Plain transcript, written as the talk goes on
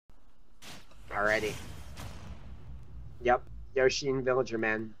already. Yep, Yoshi and Villager,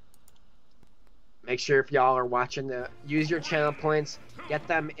 man. Make sure if y'all are watching to use your channel points, get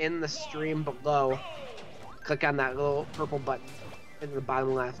them in the stream below. Click on that little purple button in the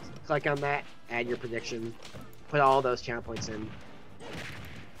bottom left. Click on that, add your prediction. Put all those channel points in.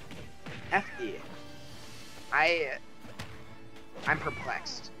 FD. I'm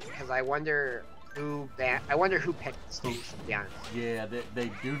perplexed because I wonder who picked the stage, to be honest. Yeah,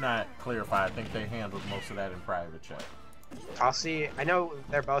 they do not clarify. I think they handled most of that in private chat. I'll see. I know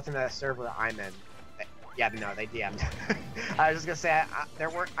they're both in the server I'm in. Yeah, no, they DM'd. I was just gonna say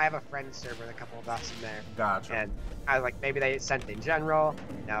I have a friend server, a couple of us in there. Gotcha. And I was like, maybe they sent in general.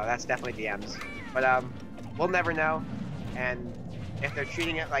 No, that's definitely DMs. But we'll never know. And if they're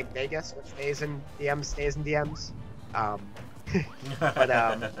treating it like Vegas, what stays in DMs stays in DMs. But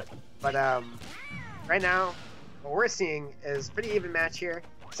right now, what we're seeing is pretty even match here.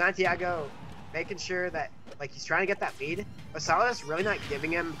 Santiago making sure that like he's trying to get that lead, but Solidus really not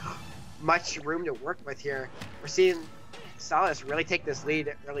giving him much room to work with here. We're seeing Solidus really take this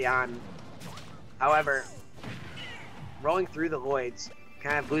lead early on. However, rolling through the Lloyds,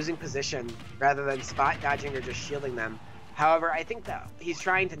 kind of losing position rather than spot dodging or just shielding them. However, I think that he's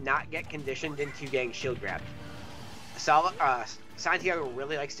trying to not get conditioned into getting shield grabbed. Santiago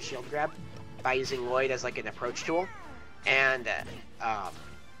really likes to shield grab by using Lloyd as like an approach tool, and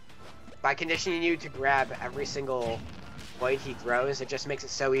by conditioning you to grab every single Lloyd he throws, it just makes it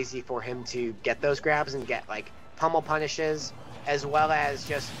so easy for him to get those grabs and get like pummel punishes as well as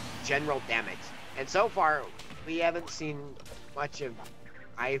just general damage. And so far, we haven't seen much of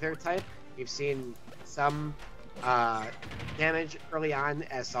either type. We've seen some damage early on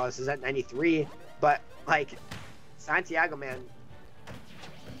as Solidus is at 93, but like Santiago, man,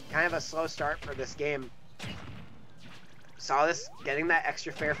 kind of a slow start for this game. Solidus getting that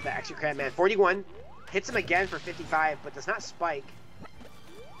extra fair for the extra credit, man. 41 hits him again for 55, but does not spike.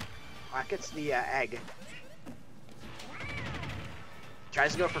 Pockets the egg.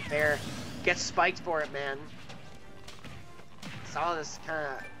 Tries to go for fair, gets spiked for it, man. Solidus kind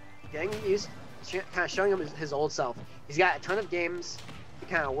of getting used, kind of showing him his old self. He's got a ton of games to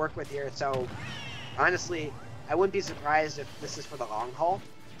kind of work with here, so honestly, I wouldn't be surprised if this is for the long haul.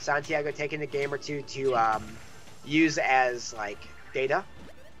 Santiago taking a game or two to use as like data.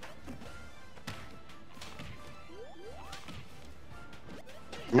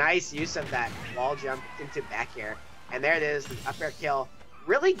 Nice use of that wall jump into back air, and there it is, the up air kill.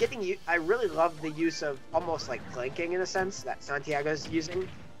 Really getting you. I really love the use of almost like flanking in a sense that Santiago's using,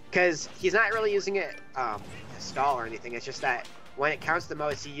 because he's not really using it to stall or anything. It's just that when it counts the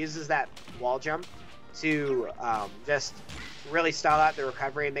most, he uses that wall jump to just really stall out the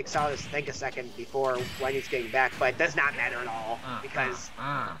recovery and make Solidus think a second before when he's getting back, but it does not matter at all because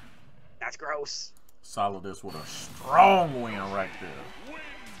that's gross. Solidus with a strong win right there.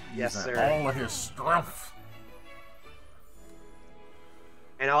 Yes, using sir. all of his strength.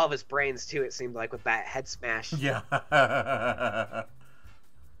 And all of his brains too, it seemed like, with that head smash. Yeah.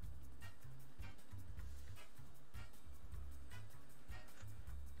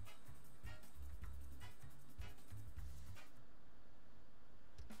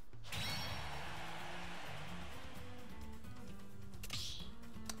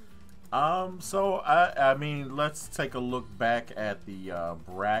 So I mean, let's take a look back at the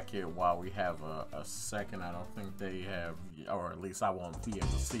bracket while we have a second. I don't think they have, or at least I won't be able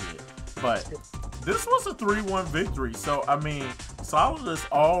to see it. But this was a 3-1 victory. So I mean, Solidus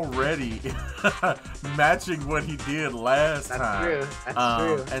already matching what he did last time. That's true. That's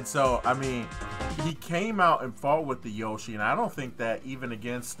true. And so I mean, he came out and fought with the Yoshi, and I don't think that even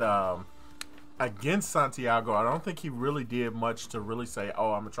against Santiago, I don't think he really did much to really say,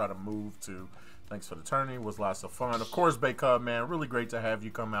 oh, I'm going to try to move to thanks for the tourney. It was lots of fun. Of course, Baycub, man, really great to have you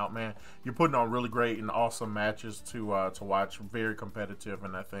come out, man. You're putting on really great and awesome matches to watch. Very competitive,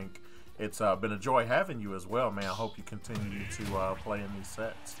 and I think it's been a joy having you as well, man. I hope you continue to play in these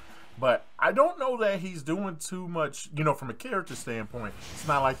sets. But I don't know that he's doing too much, you know, from a character standpoint. It's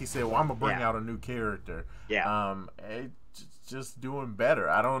not like he said, well, I'm going to bring out a new character. Yeah. Just doing better.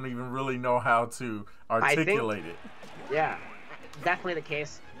 I don't even really know how to articulate it. Yeah, definitely the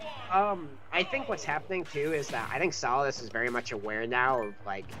case. I think what's happening too is that I think Solidus is very much aware now of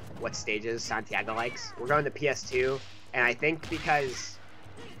like what stages Santiago likes. We're going to PS2, and I think because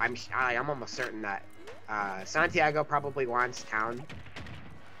I'm almost certain that Santiago probably wants Town,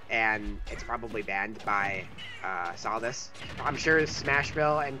 and it's probably banned by Solidus. I'm sure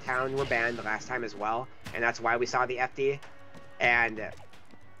Smashville and Town were banned the last time as well, and that's why we saw the FD. And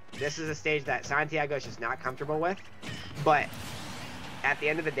this is a stage that Santiago is just not comfortable with. But at the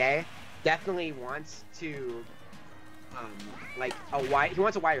end of the day, definitely wants to, he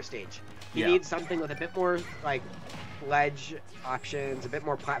wants a wider stage. He Yeah. needs something with a bit more like ledge options, a bit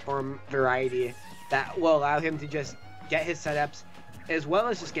more platform variety that will allow him to just get his setups, as well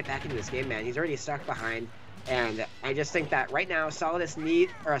as just get back into this game, man. He's already stuck behind, and I just think that right now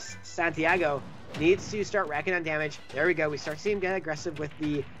Santiago needs to start racking on damage. There we go. We start seeing him get aggressive with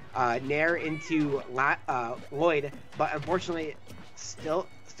the Nair into Lloyd, but unfortunately, still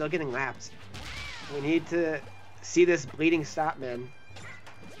getting lapped. We need to see this bleeding stop, man.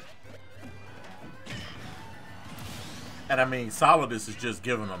 And I mean, Solidus is just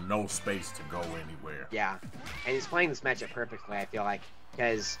giving him no space to go anywhere. Yeah, and he's playing this matchup perfectly, I feel like,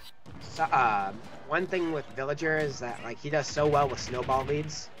 because one thing with Villager is that like he does so well with snowball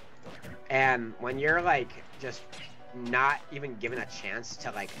leads, and when you're like just not even given a chance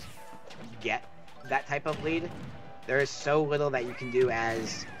to like get that type of lead, there is so little that you can do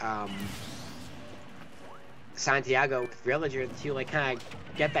as Santiago with Villager to like kind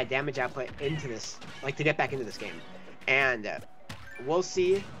of get that damage output into this, like to get back into this game. And we'll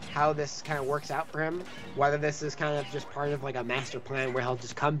see how this kind of works out for him, whether this is kind of just part of like a master plan where he'll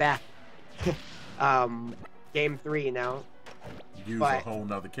just come back game 3, you know, use a whole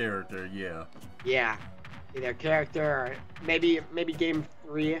nother character. Yeah, either character or maybe game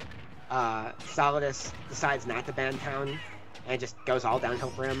 3 Solidus decides not to ban Town and it just goes all downhill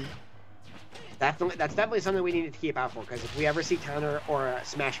for him. That's definitely something we need to keep out for, because if we ever see Town or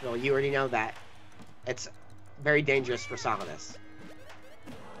Smashville, you already know that it's very dangerous for Solidus.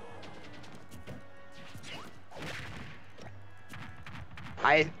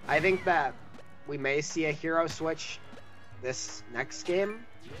 I think that we may see a hero switch this next game,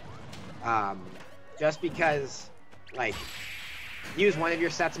 just because, like, use one of your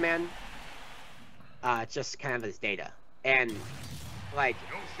sets, man. Just kind of as data, and like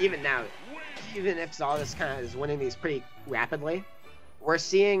even now, even if Solidus kind of is winning these pretty rapidly, we're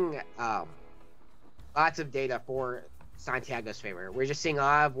seeing lots of data for Santiago's favor. We're just seeing a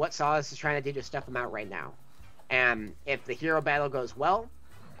lot of what Solidus is trying to do to stuff him out right now. And if the hero battle goes well,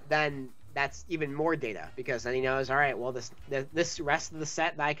 then that's even more data, because then he knows, all right, well, this rest of the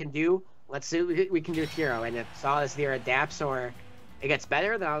set that I can do, let's see what we can do with hero. And if Solidus either adapts or it gets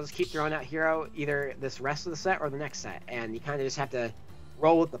better, then I'll just keep throwing out hero either this rest of the set or the next set. And you kind of just have to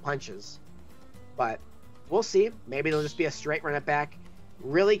roll with the punches. But we'll see. Maybe it'll just be a straight run it back.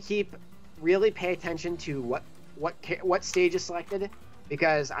 Really pay attention to what stage is selected,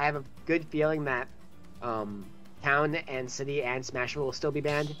 because I have a good feeling that Town and City and Smashville will still be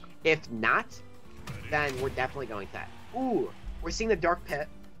banned. If not, then we're definitely going to that. Ooh, we're seeing the Dark Pit.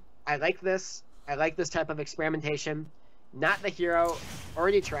 I like this. I like this type of experimentation. Not the hero.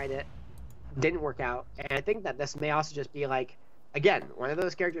 Already tried it. Didn't work out. And I think that this may also just be like, again, one of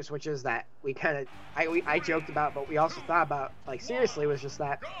those character switches that we kind of, I joked about, but we also thought about, like, seriously, was just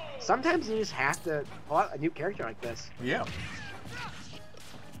that sometimes you just have to pull out a new character like this. Yeah.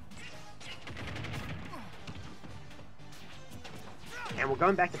 And we're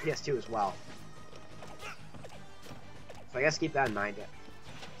going back to PS2 as well. So I guess keep that in mind.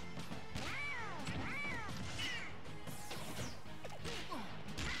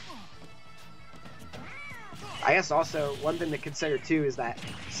 I guess also one thing to consider too is that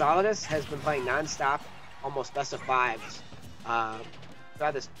Solidus has been playing non-stop, almost best of 5s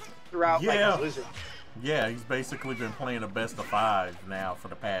throughout like his loser. Yeah, he's basically been playing a best of 5 now for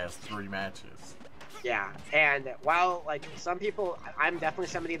the past 3 matches. Yeah, and while like some people, I'm definitely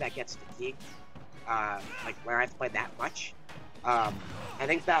somebody that gets fatigued, like where I have to play that much. I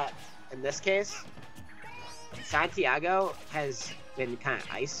think that in this case, Santiago has been kind of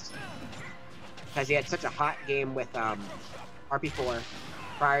iced, because he had such a hot game with RP4.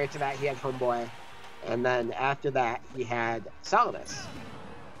 Prior to that, he had Homeboy, and then after that, he had Solidus.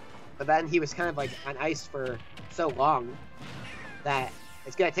 But then he was kind of like on ice for so long that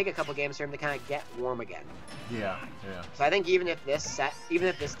it's gonna take a couple games for him to kind of get warm again. Yeah. So I think even if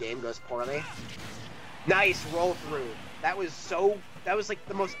this game goes poorly, nice roll through. That was like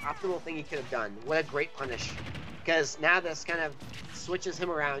the most optimal thing he could have done. What a great punish. Because now this kind of switches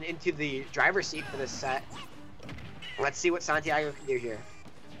him around into the driver's seat for this set. Let's see what Santiago can do here.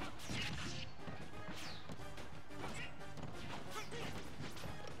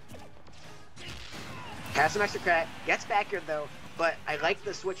 Has some extra credit, gets back here though, but I like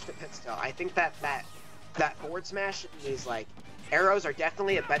the switch to pit still. I think that forward smash, these like arrows are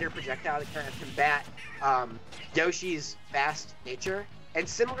definitely a better projectile to kind of combat Yoshi's fast nature. And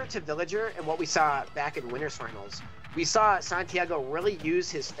similar to Villager and what we saw back in Winners Finals, we saw Santiago really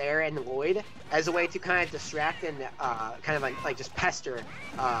use his Kfair and Lloyd as a way to kind of distract and kind of like just pester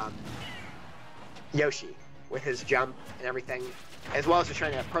Yoshi with his jump and everything, as well as just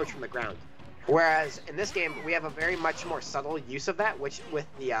trying to approach from the ground. Whereas in this game, we have a very much more subtle use of that, which with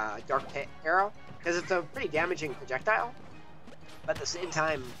the Dark Pit arrow, because it's a pretty damaging projectile, but at the same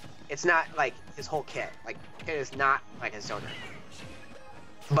time, it's not like his whole kit. Like, it is not like his zoner.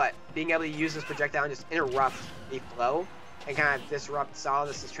 But being able to use this projectile and just interrupt the flow and kind of disrupt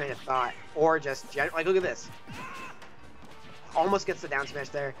Solidus' train of thought, or just like, look at this. Almost gets the down smash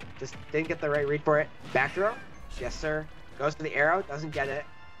there, just didn't get the right read for it. Back throw, yes sir. Goes for the arrow, doesn't get it.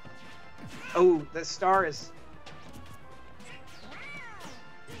 Oh, the star is...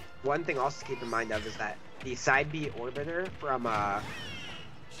 One thing also to keep in mind of is that the side B orbiter from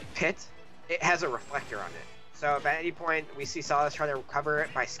Pit, it has a reflector on it. So if at any point we see Solidus try to recover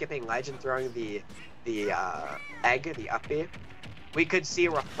it by skipping ledge and throwing the egg, the up B, we could see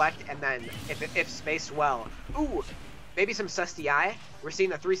reflect, and then if spaced well, ooh, maybe some sus DI. We're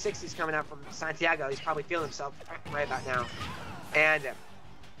seeing the 360s coming out from Santiago. He's probably feeling himself right about now, and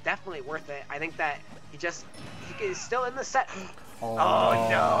definitely worth it. I think that he's still in the set. Oh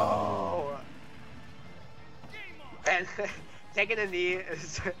no! And taking a knee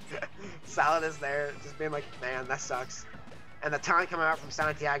is Solidus there, just being like, man, that sucks. And the taunt coming out from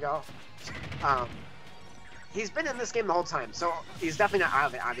Santiago. He's been in this game the whole time, so he's definitely not out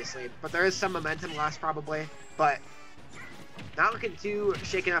of it, obviously. But there is some momentum loss, probably. But not looking too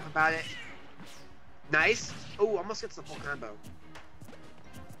shaken up about it. Nice. Oh, almost gets the full combo.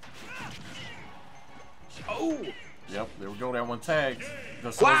 Oh! Yep, there we go. That one tags.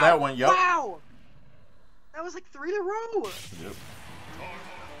 Just Wow! that one, yep. Wow! That was like 3 in a row. Yep.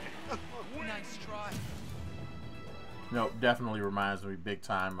 Nice try. No, definitely reminds me big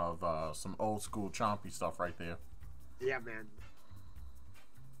time of some old school chompy stuff right there. Yeah, man.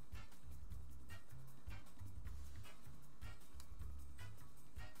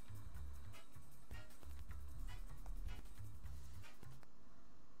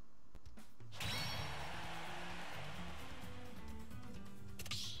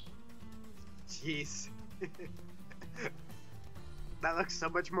 Jeez. That looks so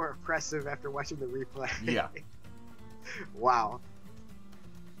much more impressive after watching the replay. Yeah. Wow.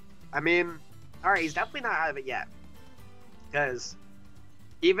 I mean, alright, he's definitely not out of it yet. Because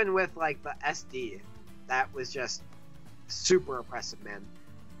even with, like, the SD, that was just super impressive, man.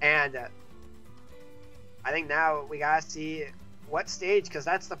 And I think now we gotta see what stage, because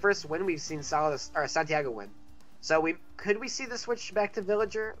that's the first win we've seen Santiago win. So could we see the switch back to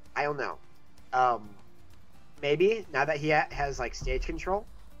Villager? I don't know. Maybe now that he has like stage control,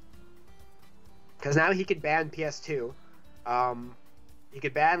 because now he could ban PS2. He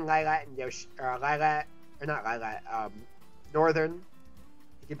could ban Lilat and Yoshi, Northern.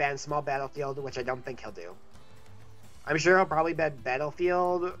 He could ban Small Battlefield, which I don't think he'll do. I'm sure he'll probably ban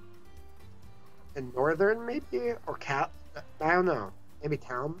Battlefield and Northern, maybe, or Cal. I don't know. Maybe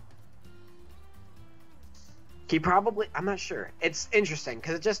Town. He probably, I'm not sure. It's interesting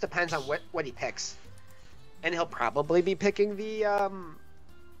because it just depends on what he picks, and he'll probably be picking the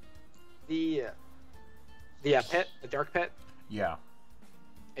pit, the dark pit. Yeah.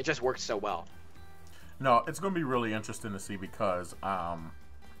 It just works so well. No, it's going to be really interesting to see because,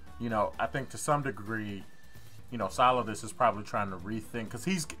 you know, I think to some degree, you know, Solidus is probably trying to rethink because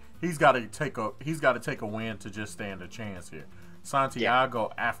he's got to take a win to just stand a chance here.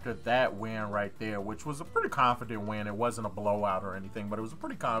 Santiago, after that win right there, which was a pretty confident win, it wasn't a blowout or anything, but it was a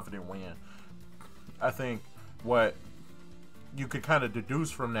pretty confident win. I think what you could kind of deduce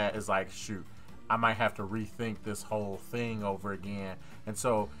from that is like, shoot, I might have to rethink this whole thing over again. And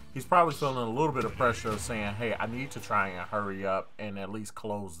so he's probably feeling a little bit of pressure of saying, hey, I need to try and hurry up and at least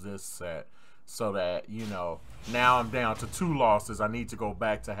close this set so that, you know, now I'm down to 2 losses. I need to go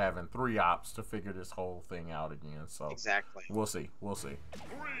back to having 3 ops to figure this whole thing out again. So exactly. We'll see. We'll see.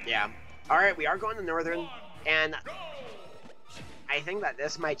 Yeah. All right, we are going to Northern, and I think that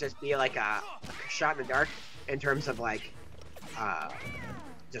this might just be like a shot in the dark in terms of like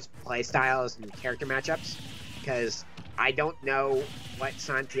just play styles and character matchups, because I don't know what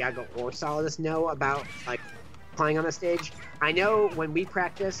Santiago or Solidus know about like playing on the stage. I know when we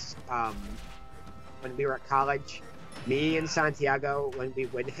practiced, when we were at college, me and Santiago, when we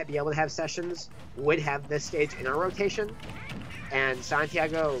would be able to have sessions, would have this stage in our rotation, and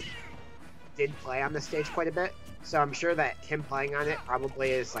Santiago did play on the stage quite a bit, so I'm sure that him playing on it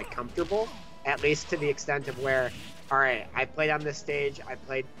probably is like comfortable, at least to the extent of where, all right, I played on this stage, I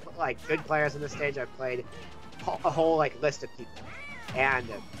played like good players on the stage, I played a whole like list of people, and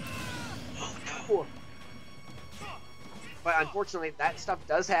oh no. But unfortunately, that stuff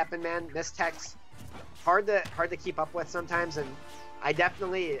does happen, man. Mistext, hard to keep up with sometimes, and I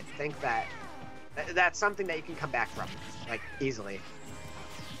definitely think that That's something that you can come back from, like, easily.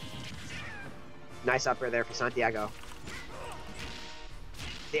 Nice up air there for Santiago.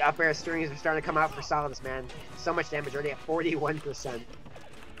 The up air strings are starting to come out for Solidus, man. So much damage already at 41%.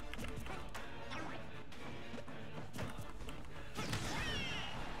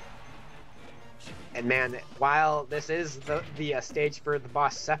 And man, while this is the stage for the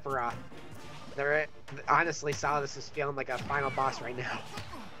boss Sephiroth, honestly, Solidus is feeling like a final boss right now.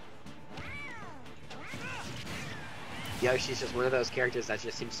 Yoshi's just one of those characters that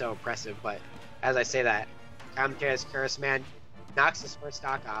just seems so impressive, but as I say that, Commentators Curse, man, knocks his first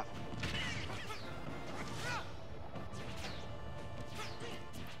stock off.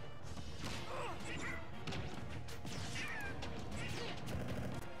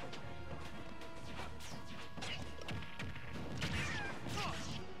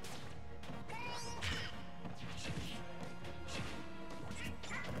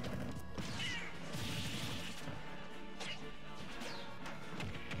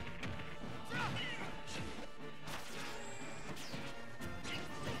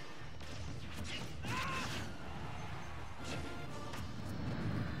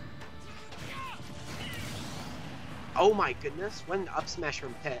 Oh my goodness, what an up smash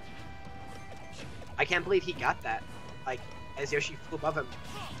from Pit. I can't believe he got that, like, as Yoshi flew above him.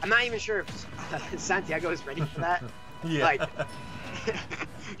 I'm not even sure if Santiago is ready for that. Yeah. Like,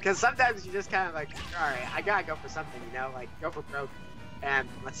 because sometimes you just kind of like, alright, I gotta go for something, you know, like, go for broke. And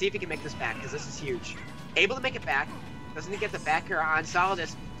let's see if he can make this back, because this is huge. Able to make it back. Doesn't he get the back here on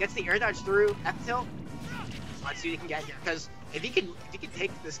Solidus? Gets the air dodge through F tilt. Let's see what he can get here, because if he can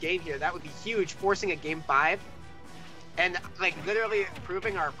take this game here, that would be huge, forcing a game 5. And, like, literally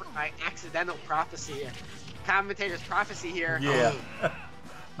proving our accidental prophecy, Commentator's prophecy here. Yeah.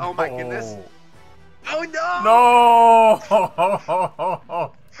 Oh my goodness. Oh no!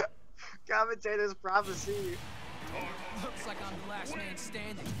 No! Commentator's prophecy. Looks like I'm the last man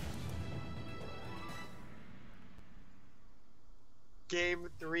standing. Game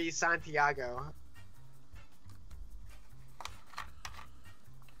 3, Santiago.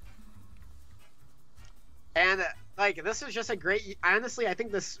 And, like, this was just a great... Honestly, I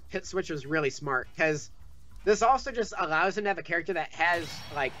think this pit switch was really smart, because this also just allows him to have a character that has,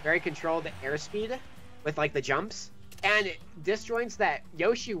 like, very controlled airspeed with, like, the jumps, and disjoints that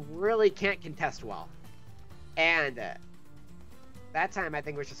Yoshi really can't contest well. And that time, I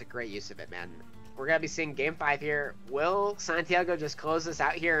think, was just a great use of it, man. We're going to be seeing Game 5 here. Will Santiago just close this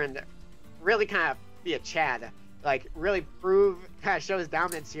out here and really kind of be a Chad? Like, really prove, kind of show his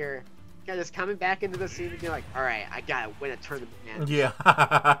dominance here. Kind of just coming back into the scene and be like, all right, I got to win a tournament, man. Yeah.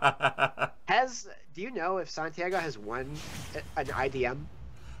 Do you know if Santiago has won an IDM?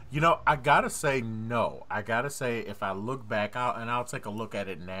 You know, I got to say no. I got to say, if I look back out, and I'll take a look at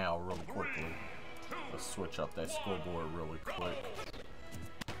it now really quickly. Let's switch up that scoreboard really quick.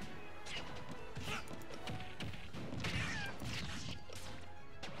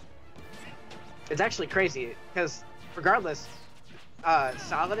 It's actually crazy, because regardless,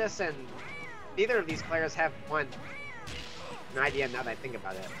 Solidus and neither of these players have won an IDM now that I think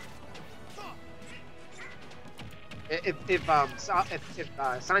about it. If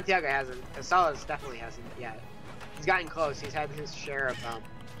Santiago hasn't, Solidus definitely hasn't yet. He's gotten close. He's had his share of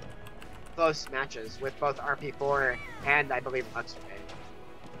close matches with both RP4 and I believe Luxray.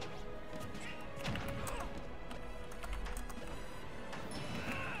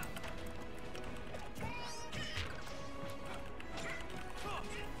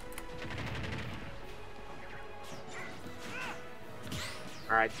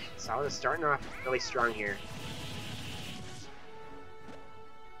 Alright, Solidus starting off really strong here.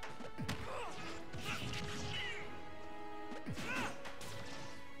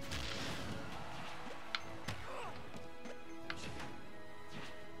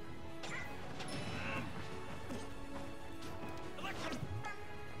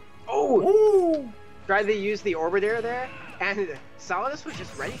 Oh! Tried to use the orbiter there, and Solidus was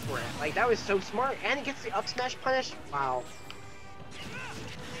just ready for it. Like, that was so smart. And he gets the up smash punish. Wow.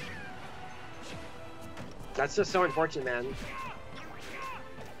 That's just so unfortunate, man.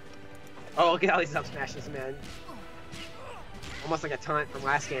 Oh, look at all these up smashes, man. Almost like a taunt from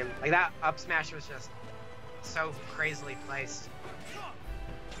last game. Like, that up smash was just so crazily placed.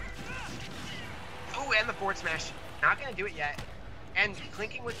 Oh, and the forward smash. Not gonna do it yet. And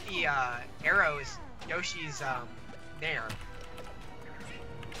clinking with the arrows, Yoshi's there.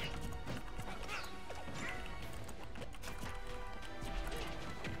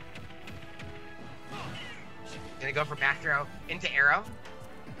 Gonna go for back throw into arrow.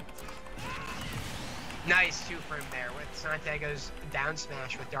 Nice 2 for him there with Santiago's down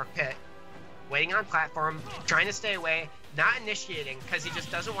smash with Dark Pit. waiting on platform, trying to stay away, not initiating because he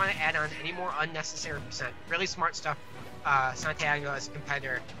just doesn't want to add on any more unnecessary percent. Really smart stuff, Santiago as a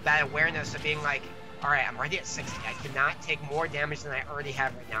competitor. That awareness of being like, all right, I'm already at 60. I cannot take more damage than I already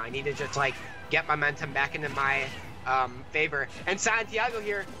have right now. I need to just like get momentum back into my favor. And Santiago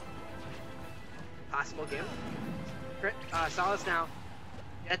here, possible game. Solidus now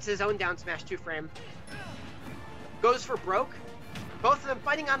gets his own down smash 2-frame. Goes for broke. Both of them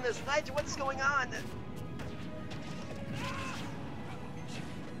fighting on this ledge. What's going on?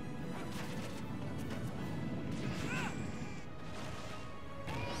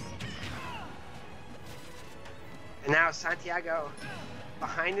 And now Santiago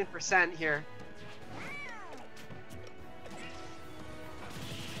behind in percent here.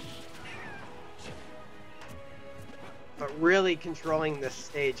 But really controlling this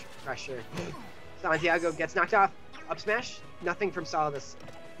stage pressure. Santiago gets knocked off. Up smash, nothing from Solidus.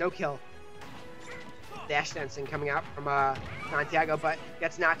 No kill. Dash dancing coming out from Santiago, but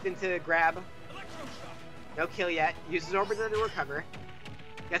gets knocked into grab. No kill yet. Uses Orbiter to recover.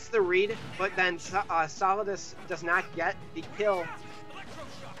 Gets the read, but then Solidus does not get the kill.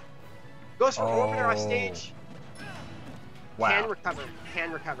 Goes for Orbiter off stage. Wow. Can recover.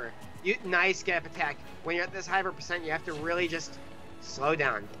 Can recover. Nice get up attack. When you're at this high of a percent, you have to really just slow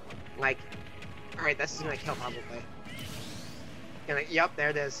down. Like, all right, this is gonna kill probably. Yep,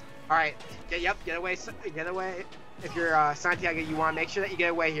 there it is. All right, get away, get away. If you're Santiago, you want to make sure that you get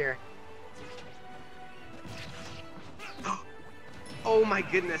away here. Oh my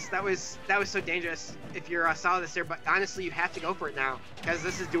goodness, that was so dangerous. If you're Solidus there, but honestly, you have to go for it now because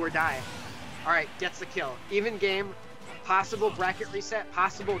this is do or die. All right, gets the kill. Even game, possible bracket reset,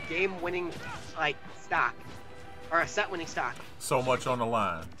 possible game-winning like stock, or a set-winning stock. So much on the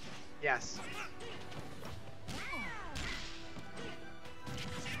line. Yes.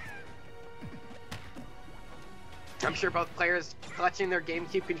 I'm sure both players clutching their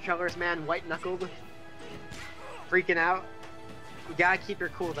GameCube controllers, man, white-knuckled, freaking out. You gotta keep your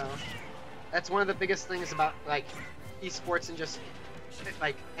cool, though. That's one of the biggest things about, like, esports and just,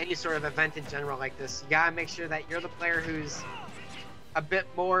 like, any sort of event in general like this. You gotta make sure that you're the player who's a bit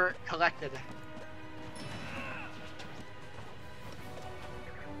more collected.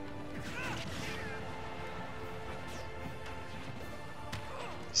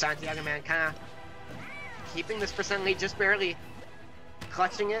 Santiago, man, kind of keeping this percent lead just barely,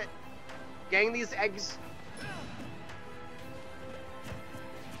 clutching it, getting these eggs.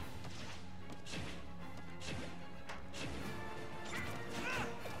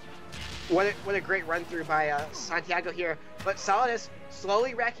 What a great run through by Santiago here, but Solidus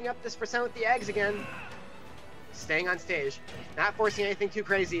slowly racking up this percent with the eggs again, staying on stage, not forcing anything too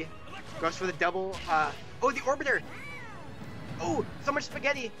crazy. Goes for the double. Oh, the Orbiter. Oh, so much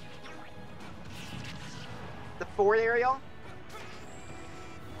spaghetti. The forward aerial.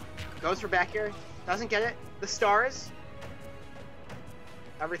 Goes for back air. Doesn't get it. The stars.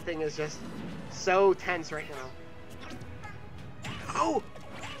 Everything is just so tense right now. Oh!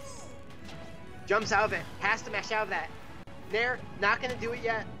 Jumps out of it. Has to mash out of that. Nair, not gonna do it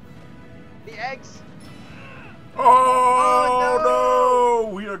yet. The eggs. Oh,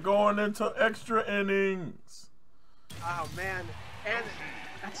 no! We are going into extra innings. Oh, man. And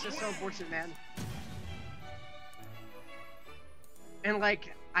that's just so unfortunate, man. And,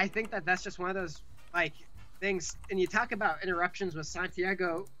 like, I think that that's just one of those, like, things. And you talk about interruptions with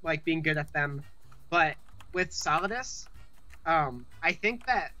Santiago, like, being good at them. But with Solidus, I think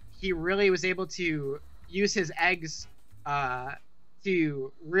that he really was able to use his eggs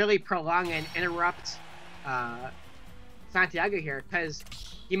to really prolong and interrupt Santiago here, because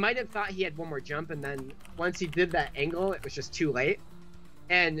he might have thought he had one more jump, and then once he did that angle, it was just too late.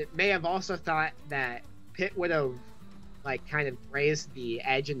 And may have also thought that Pit would have like kind of raised the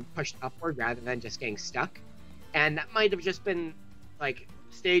edge and pushed upward rather than just getting stuck. And that might have just been like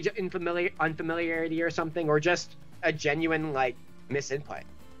stage unfamiliarity or something, or just a genuine like misinput.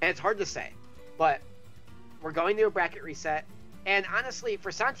 And it's hard to say, but we're going to a bracket reset. And honestly,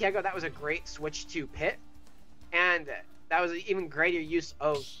 for Santiago, that was a great switch to Pit. And that was an even greater use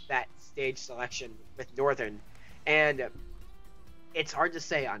of that stage selection with Northern. And it's hard to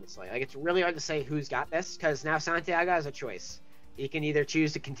say, honestly. Like, it's really hard to say who's got this, because now Santiago has a choice. He can either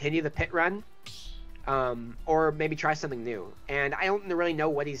choose to continue the Pit run, or maybe try something new. And I don't really know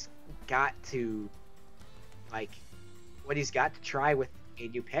what he's got to, like, try with a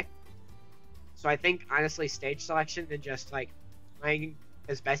new pick. So I think, honestly, stage selection and just, like, playing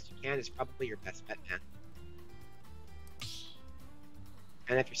as best you can is probably your best bet, man.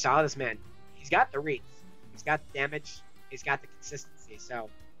 And if you're Solidus, man, he's got the reads. He's got the damage. He's got the consistency. So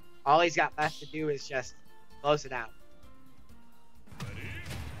All he's got left to do is just close it out.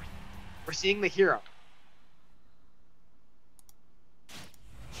 We're seeing the hero.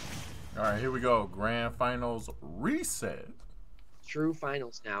 All right, here we go. Grand Finals reset. True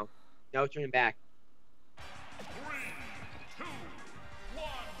finals now. No turning back. 3, 2, 1,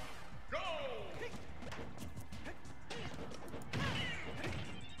 go!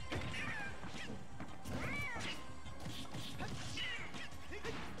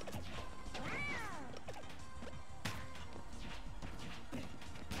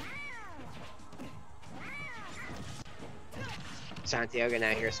 Santiago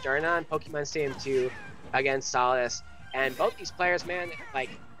now here, starting on Pokemon Stadium 2 against Solidus. And both these players, man, like,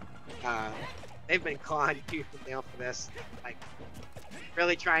 they've been clawing tooth and nail for this. Like,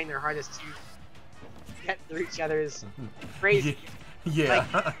 really trying their hardest to get through each other's crazy.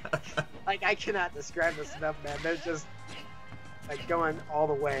 Yeah. Like, I cannot describe this enough, man. They're just, like, going all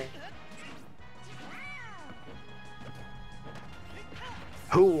the way.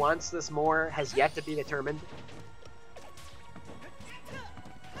 Who wants this more has yet to be determined.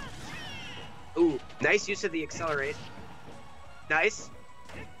 Ooh, nice use of the accelerate. Nice.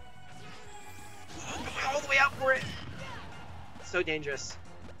 All the way out for it. So dangerous.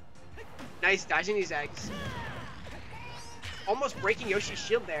 Nice, dodging these eggs. Almost breaking Yoshi's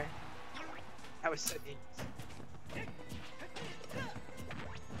shield there. That was so dangerous.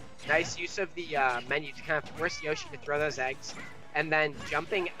 Nice use of the menu to kind of force Yoshi to throw those eggs. And then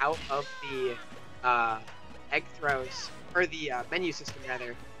jumping out of the egg throws, or the menu system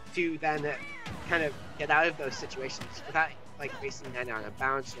rather, to then kind of get out of those situations without like wasting that on a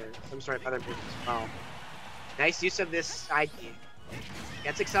bounce or some sort of other move as well. Nice use of this side key.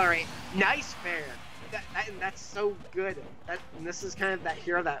 Gets accelerate. Nice fair. That's so good. And this is kind of that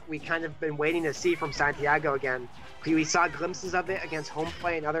hero that we kind of been waiting to see from Santiago again. We saw glimpses of it against home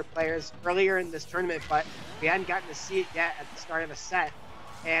play and other players earlier in this tournament, but we hadn't gotten to see it yet at the start of a set.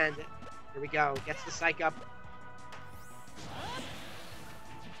 And here we go. Gets the psych up.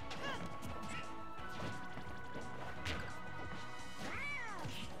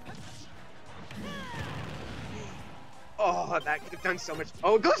 Oh, that could have done so much.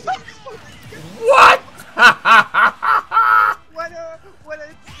 Oh, it goes back. What? What a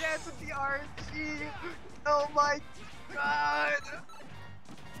chance with the RNG. Oh my god.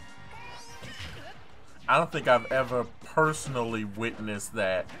 I don't think I've ever personally witnessed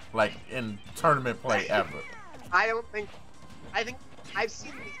that, like, in tournament play ever. I think I've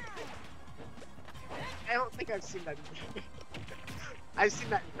seen I don't think I've seen that. I've seen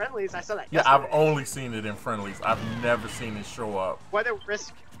that in friendlies. I saw that. Yeah, yesterday. I've only seen it in friendlies. I've never seen it show up. What a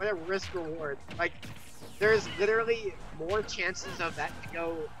risk reward. Like, there's literally more chances of that to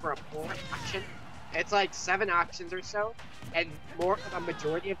go for a full auction. It's like 7 auctions or so, and a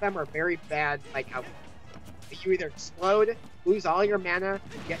majority of them are very bad. Like how you either explode, lose all your mana,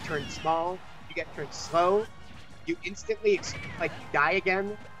 you get turned small, you get turned slow, you instantly like you die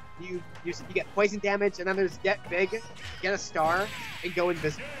again. You get poison damage, and then there's get big, get a star, and go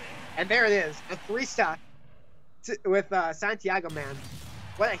invisible. And there it is, a 3-stock with Santiago, man.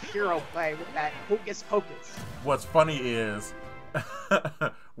 What a hero play with that hocus pocus. What's funny is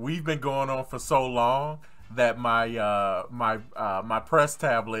we've been going on for so long that my my press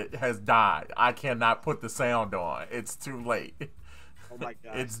tablet has died. I cannot put the sound on. It's too late. Oh my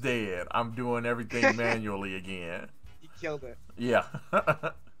god. It's dead. I'm doing everything manually again. You killed it. Yeah.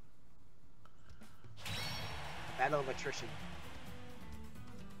 Battle of attrition.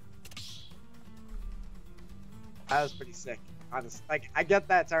 That was pretty sick, honestly. Like, I get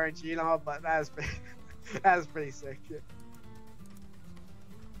that it's RNG and all, but that was pretty sick.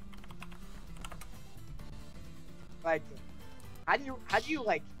 Like, how do you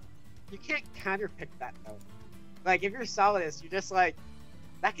like? You can't counterpick that though. Like, if you're Solidus, you're just like,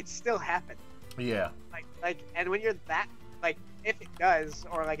 that could still happen. Yeah. Like, and when you're that, like, if it does,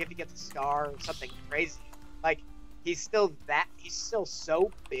 or like if he gets a star or something crazy, like, he's still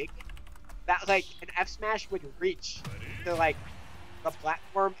so big that like an F smash would reach to like the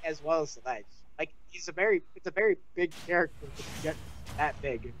platform as well as the ledge. Like, it's a very big character to get that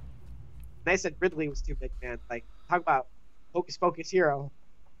big. And I said Ridley was too big, man. Like, talk about hocus pocus hero.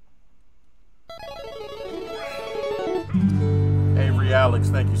 Avery Alex,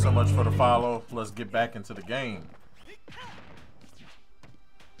 thank you so much for the follow. Let's get back into the game.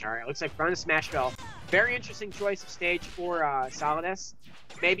 Alright, looks like front of Smashville. Very interesting choice of stage for Solidus.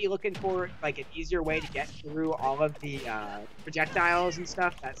 Maybe looking for like an easier way to get through all of the projectiles and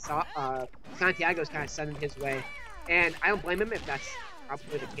stuff that Santiago's kind of sending his way. And I don't blame him if that's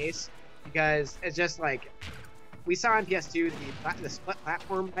probably the case, because it's just like we saw on PS2 the split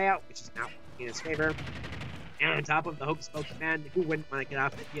platform layout, which is not in its favor. And on top of the Hocus Pocus, man, who wouldn't want to get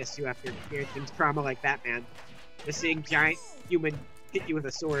off the PS2 after experiencing trauma like that, man? Just seeing giant human hit you with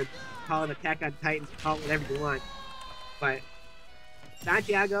a sword, call it Attack on Titans, call it whatever you want. But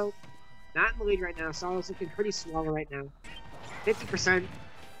Santiago, not in the lead right now. Solidus looking pretty slow right now. 50%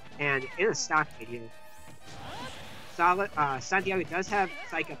 and in a stock lead here. Santiago does have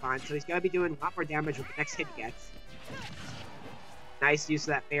Psych up on, so he's going to be doing a lot more damage with the next hit he gets. Nice use of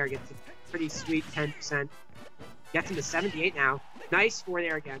that Kfair, gets a pretty sweet 10%. Gets him to 78 now. Nice forward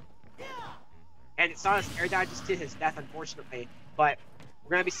air again. And Solidus air dodges to his death, unfortunately. But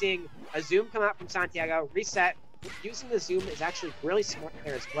we're going to be seeing a zoom come out from Santiago, reset. Using the zoom is actually really smart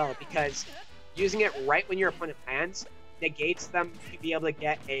there as well, because using it right when your opponent lands negates them to be able to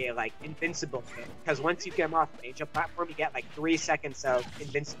get a invincible hit. Because once you get them off the major platform, you get 3 seconds of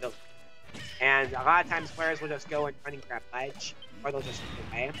invincibility. And a lot of times players will just go and running grab ledge, or they'll just move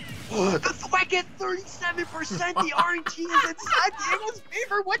away. The thwack at 37%! The RNG is in Santiago's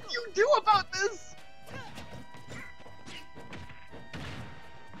favor! What do you do about this?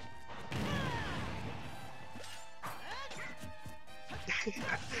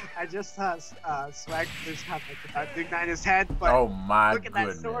 I just saw Swag just have about doing that in his head, but oh my look at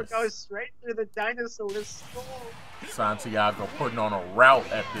goodness. that sword go straight through the dinosaur's skull. Santiago putting on a route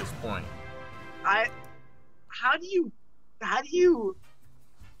at this point. How do you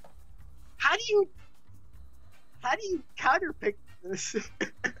counterpick this?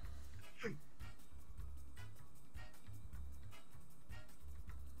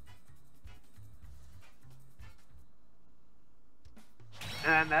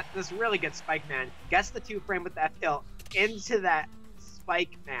 And this really good Spike Man. Gets the 2-frame with that tilt into that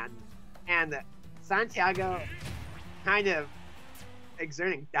Spike Man. And Santiago kind of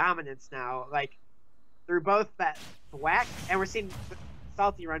exerting dominance now, through both that thwack, and we're seeing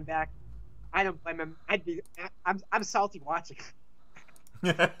Salty run back. I don't blame him. I'm salty watching.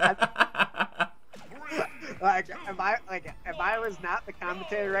 If I was not the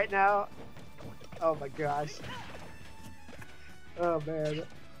commentator right now, oh my gosh. Oh man.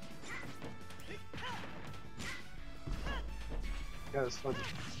 That was funny.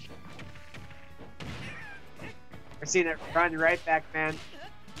 We're seeing it run right back, man.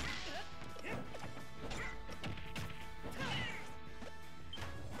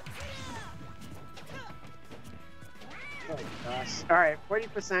 Oh gosh. Alright,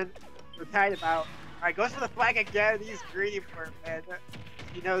 40%. We're tied about. Alright, goes for the flag again. He's greedy for it, man.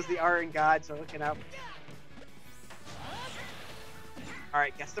 He knows the R and gods are looking out.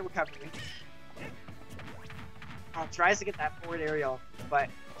 Alright, gets the recovery. Oh, tries to get that forward aerial, but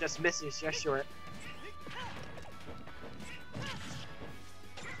just misses just short.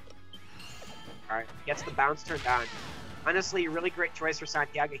 Alright, gets the bounce turned on. Honestly, really great choice for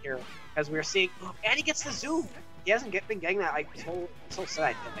Santiago here, because we're seeing, and he gets the zoom! He hasn't been getting that this whole set,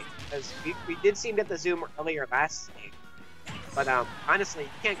 I feel like, because we did see him get the zoom earlier last game. But honestly, you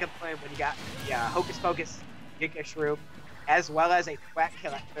can't complain when you got the Hocus Pocus, Giga Shroom, as well as a thwack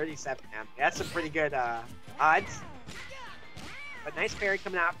kill at 37. That's some pretty good odds. But nice parry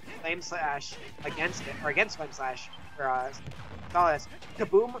coming out, Flame Slash against it, or against Flame Slash for Solidus.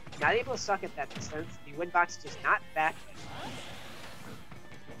 Kaboom, not able to suck at that distance. The wind box just not back.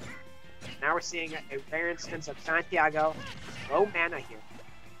 Now we're seeing a rare instance of Santiago, low mana here.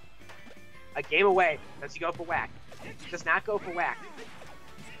 A game away. Does he go for whack? Does not go for whack.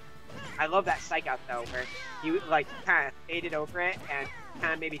 I love that psych out though, where you kind of faded over it and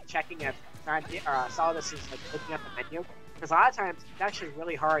kind of maybe checking if Solidus is looking at the menu. Because a lot of times it's actually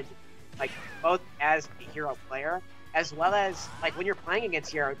really hard, both as a hero player as well as when you're playing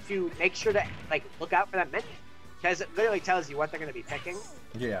against hero to make sure to look out for that menu, because it literally tells you what they're going to be picking.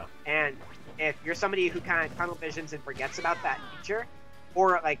 Yeah. And if you're somebody who kind of tunnel visions and forgets about that feature,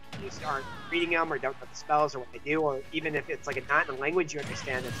 or you just aren't reading them or don't know the spells or what they do, or even if it's not in a language you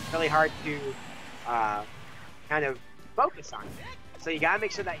understand, it's really hard to kind of focus on it. So you gotta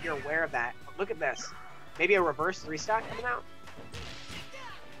make sure that you're aware of that. But look at this. Maybe a reverse 3-stock coming out?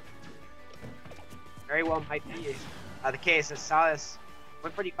 Very well might be the case. As Solidus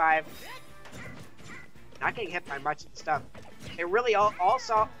 145, not getting hit by much of the stuff. It really all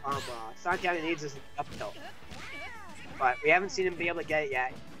Santiago needs is an up tilt. But we haven't seen him be able to get it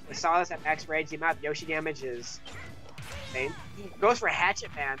yet. With Solidus at max rage, the amount of Yoshi damage is insane. Goes for a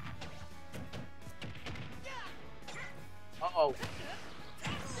Hatchet Man. Uh-oh.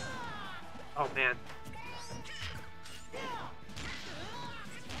 Oh, man.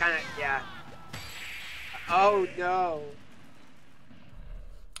 Kinda, yeah. Oh, no.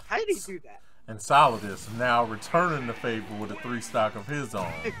 How did he do that? And Solidus now returning the favor with a 3-stock of his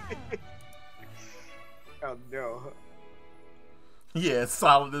own. Oh no. Yeah,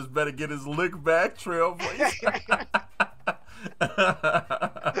 Solidus better get his lick back, Trailblazer.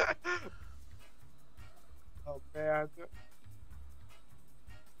 Oh man.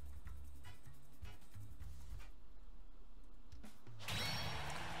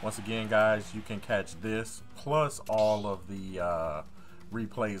 Once again, guys, you can catch this plus all of the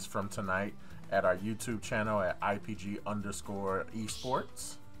replays from tonight at our YouTube channel at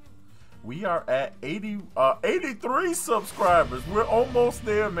IPG_esports. We are at 83 subscribers. We're almost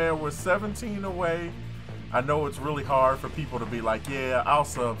there, man. We're 17 away. I know it's really hard for people to be like, yeah, I'll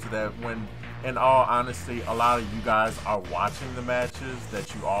sub to that, when in all honesty, a lot of you guys are watching the matches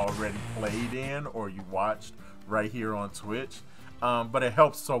that you already played in or you watched right here on Twitch. But it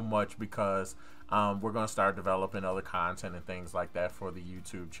helps so much because we're going to start developing other content and things like that for the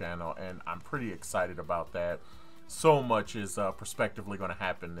YouTube channel, and I'm pretty excited about that. So much is prospectively going to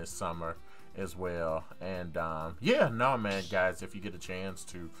happen this summer as well. And yeah, no, man, guys, if you get a chance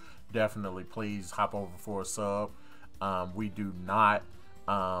to, definitely please hop over for a sub. We do not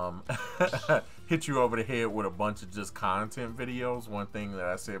hit you over the head with a bunch of just content videos. One thing that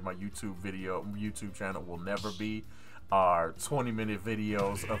I said, my YouTube channel will never be are 20-minute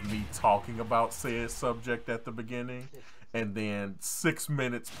videos of me talking about said subject at the beginning, and then 6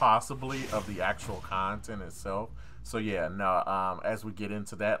 minutes possibly of the actual content itself. So yeah, no, as we get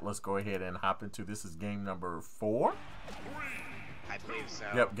into that, let's go ahead and hop into this. Is game number 4? I believe so.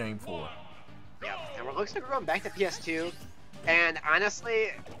 Yep, game 4. Yep, and it looks like we're going back to PS2. And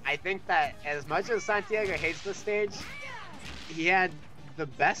honestly, I think that as much as Santiago hates this stage, he had the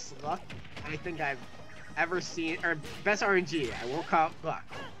best luck I think I've ever seen, or best RNG. I won't call it luck,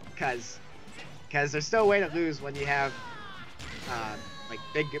 because there's still a way to lose when you have like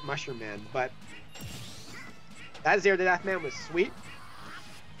big mushroom man. But that 0 to death man was sweet,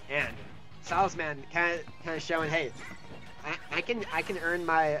 and Solidus man kind of showing, hey, I can earn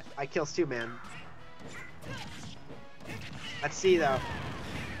my kills too, man. Let's see though.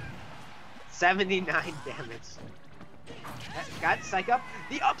 79 damage. Got Psych up.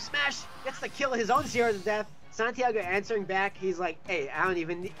 The up smash gets the kill, his own 0 to death. Santiago answering back. He's like, hey, I don't need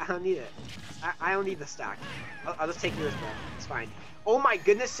it. I don't need the stock. I'll just take yours, bro. It's fine. Oh my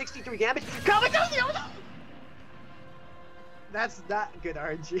goodness, 63 damage. Commentators! That's not good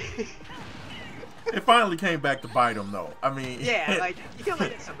RNG. It finally came back to bite him, though. I mean, yeah, like, you can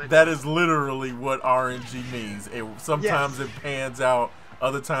look at something. That is literally what RNG means. Sometimes it pans out,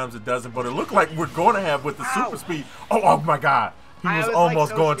 other times it doesn't. But it looked like we're going to have with the super speed. Oh my God. He was almost like,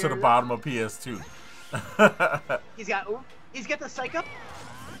 so going scared to the bottom of PS2. He's got the Psych up.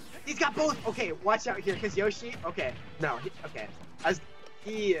 He's got both. Okay, watch out here, because Yoshi. Okay, no, okay.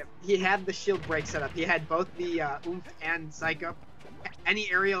 He had the shield break set up. He had both the oomph and Psych up.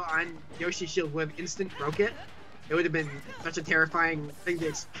 Any aerial on Yoshi's shield would have instant broke it. It would have been such a terrifying thing to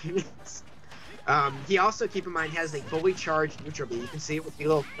experience. He also, keep in mind, has a fully charged neutral B. You can see it with the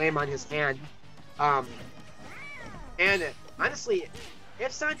little flame on his hand. And honestly,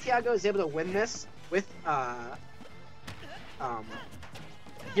 if Santiago is able to win this with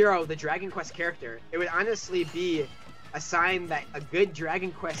Hero, the Dragon Quest character, it would honestly be a sign that a good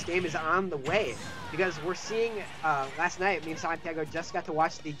Dragon Quest game is on the way. Because we're seeing, last night, me and Santiago just got to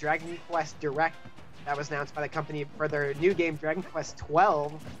watch the Dragon Quest Direct that was announced by the company for their new game, Dragon Quest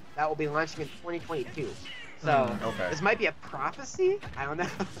 12, that will be launching in 2022. So, This might be a prophecy? I don't know.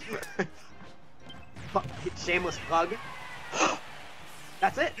 Shameless plug.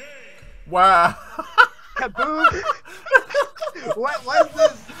 That's it. Wow. Kaboom. What was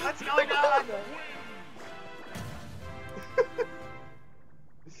this? What's going on?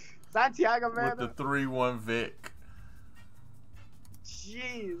 Santiago, man. With the 3-1 Vic.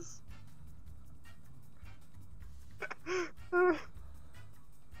 Jeez.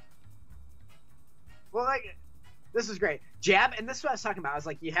 Well, like, this is great. Jab, and this is what I was talking about. I was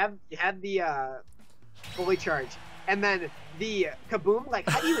like, you have the fully charged, and then the kaboom. Like,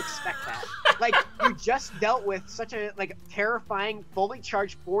 how do you expect that? Like, you just dealt with such a terrifying fully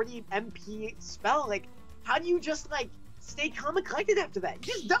charged 40 MP spell. Like, how do you just stay calm and collected after that?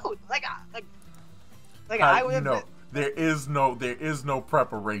 You just don't. I would have. No, there is no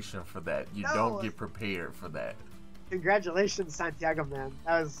preparation for that. You don't get prepared for that. Congratulations, Santiago, man.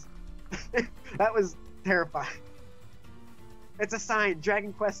 That was terrifying. It's a sign.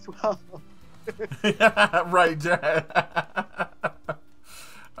 Dragon Quest 12. Right,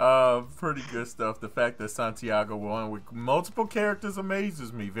 pretty good stuff. The fact that Santiago won with multiple characters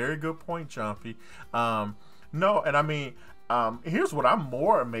amazes me. Very good point, Chompy. No, and I mean, Here's what I'm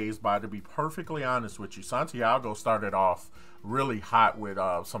more amazed by, to be perfectly honest with you. Santiago started off really hot with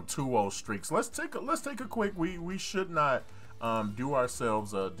some 2-0 streaks. Let's take a quick. We should not do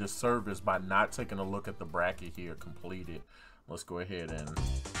ourselves a disservice by not taking a look at the bracket here completed. Let's go ahead and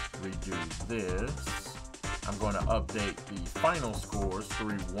redo this. I'm going to update the final scores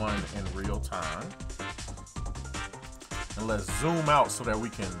 3-1 in real time. And let's zoom out so that we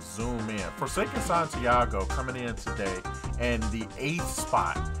can zoom in. Forsaken Santiago coming in today and the 8th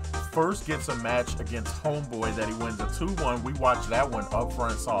spot. First gets a match against Homeboy that he wins a 2-1. We watched that one up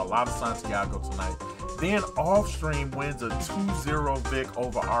front, saw a lot of Santiago tonight. Then off-stream wins a 2-0 Vic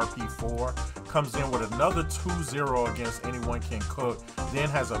over RP4. Comes in with another 2-0 against Anyone Can Cook. Then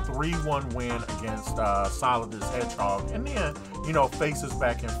has a 3-1 win against Solidus Hedgehog. And then, you know, faces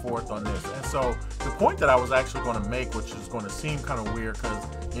back and forth on this. And so the point that I was actually going to make, which is going to seem kind of weird because,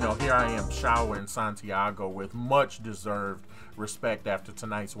 you know, here I am showering Santiago with much deserved respect after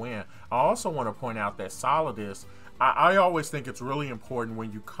tonight's win. I also want to point out that Solidus, I always think it's really important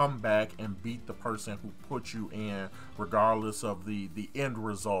when you come back and beat the person who put you in, regardless of the end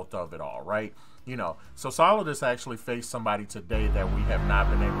result of it all, right? You know, so Solidus actually faced somebody today that we have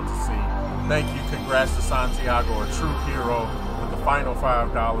not been able to see. Thank you, congrats to Santiago, a true hero, with the final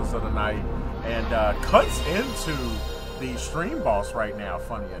 $5 of the night, and cuts into the stream boss right now,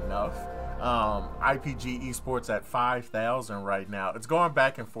 funny enough. IPG Esports at 5,000 right now. It's going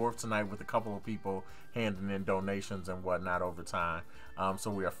back and forth tonight with a couple of people handing in donations and whatnot over time. So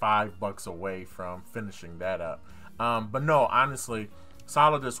we are $5 away from finishing that up. But no, honestly,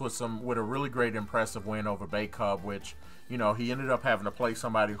 Solidus with a really great impressive win over Bay Cub, which, you know, he ended up having to play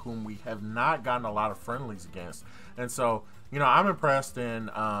somebody whom we have not gotten a lot of friendlies against. And so, you know, I'm impressed. And,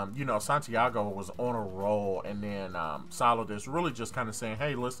 you know, Santiago was on a roll. And then Solidus really just kind of saying,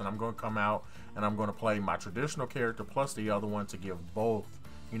 hey, listen, I'm going to come out and I'm going to play my traditional character plus the other one to give both,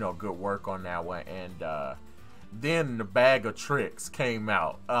 you know, good work on that one. And then the bag of tricks came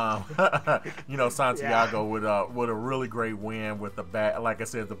out. You know, Santiago with a really great win with the bag. Like I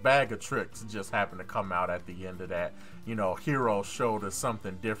said, the bag of tricks just happened to come out at the end of that. You know, Hero showed us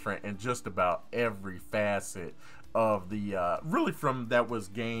something different in just about every facet of the really from that was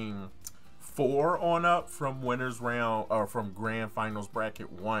game 4 on up, from winners round or from grand finals bracket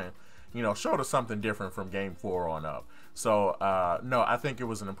 1. You know, showed us something different from game 4 on up. So no, I think it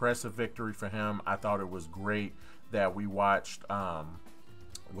was an impressive victory for him. I thought it was great that we watched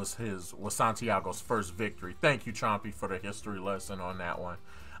was Santiago's first victory. Thank you, Chompy, for the history lesson on that one.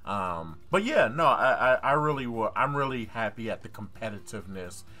 But yeah, no, I'm really happy at the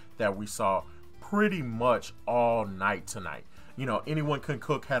competitiveness that we saw pretty much all night tonight. You know, Anyone Can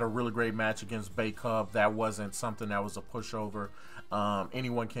Cook had a really great match against Bay Cub. That wasn't something that was a pushover.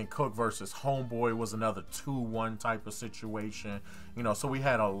 Anyone Can Cook versus Homeboy was another 2-1 type of situation. You know, so we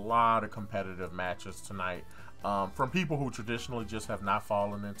had a lot of competitive matches tonight from people who traditionally just have not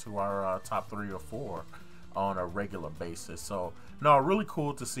fallen into our top 3 or 4 on a regular basis. So, no, really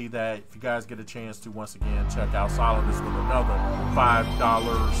cool to see that. If you guys get a chance to, once again, check out Solidus with another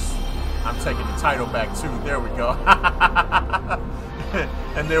 $5. I'm taking the title back too. There we go.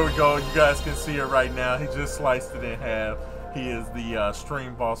 And there we go. You guys can see it right now. He just sliced it in half. He is the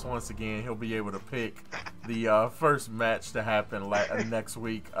stream boss once again. He'll be able to pick the first match to happen next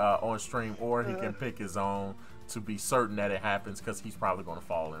week on stream, or he can pick his own to be certain that it happens, because he's probably going to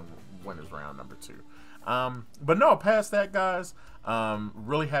fall in winners round number 2. But no, past that, guys,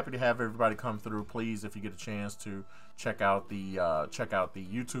 really happy to have everybody come through. Please, if you get a chance to check out the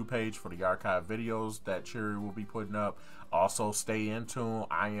YouTube page for the archive videos that Cherry will be putting up. Also, stay in tune.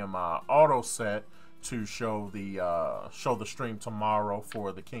 I am auto set to show the stream tomorrow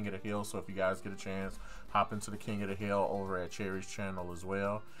for the King of the Hill. So if you guys get a chance, hop into the King of the Hill over at Cherry's channel as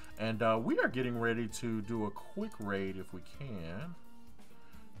well. And we are getting ready to do a quick raid, if we can,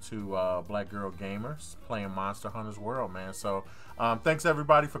 to Black Girl Gamers playing Monster Hunter's World, man. So thanks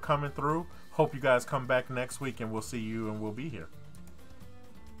everybody for coming through. Hope you guys come back next week, and we'll see you and we'll be here.